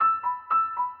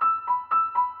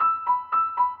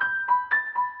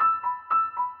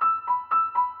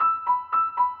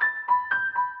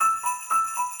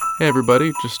Hey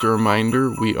everybody, just a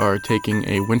reminder, we are taking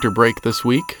a winter break this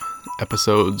week.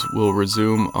 Episodes will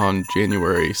resume on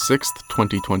January 6th,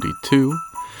 2022.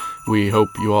 We hope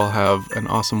you all have an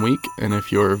awesome week, and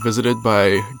if you're visited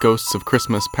by ghosts of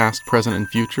Christmas past, present, and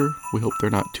future, we hope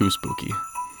they're not too spooky.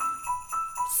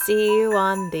 See you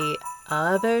on the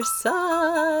other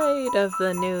side of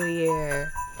the new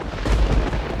year.